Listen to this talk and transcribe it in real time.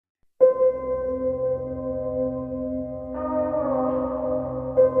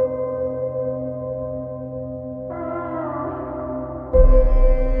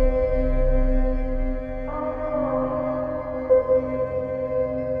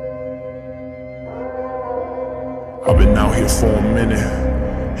I've been out here for a minute,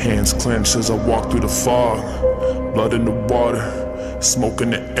 hands clenched as I walk through the fog. Blood in the water, smoke in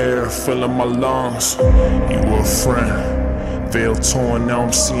the air, filling my lungs. You were a friend, veil torn, now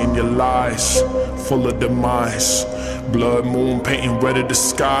I'm seeing your lies, full of demise. Blood moon painting red of the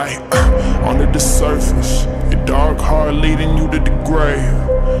sky, under the surface, your dark heart leading you to the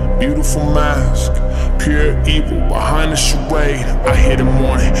grave. Beautiful mask, pure evil behind the charade. I hear the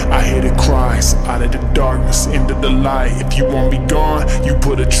mourning, I hear the cries, out of the darkness into the light. If you want me gone, you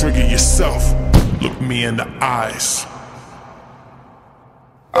put a trigger yourself. Look me in the eyes.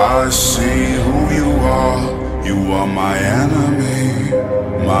 I see who you are my enemy,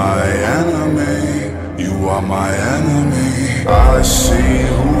 my enemy. You are my enemy. I see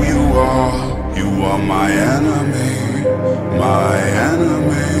who you are my enemy, my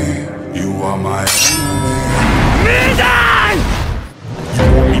enemy. You are my enemy. Migos!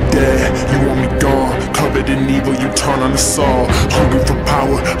 You want me dead, you want me gone. Covered in evil, you turn on us all. Hungry for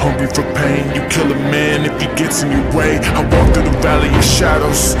power, hungry for pain. You kill a man if he gets in your way. I walk through the valley of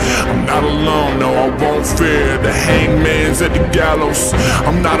shadows. I'm not alone, no, I won't fear. The hangman's at the gallows.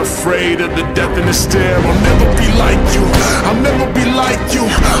 I'm not afraid of the death in the stare. I'll never be like you, I'll never be like you.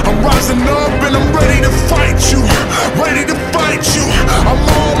 I'm rising up and I'm ready to fight you, ready to fight you. I'm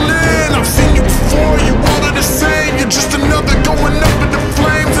all in, I've seen you before. You all are the same, you're just another going up.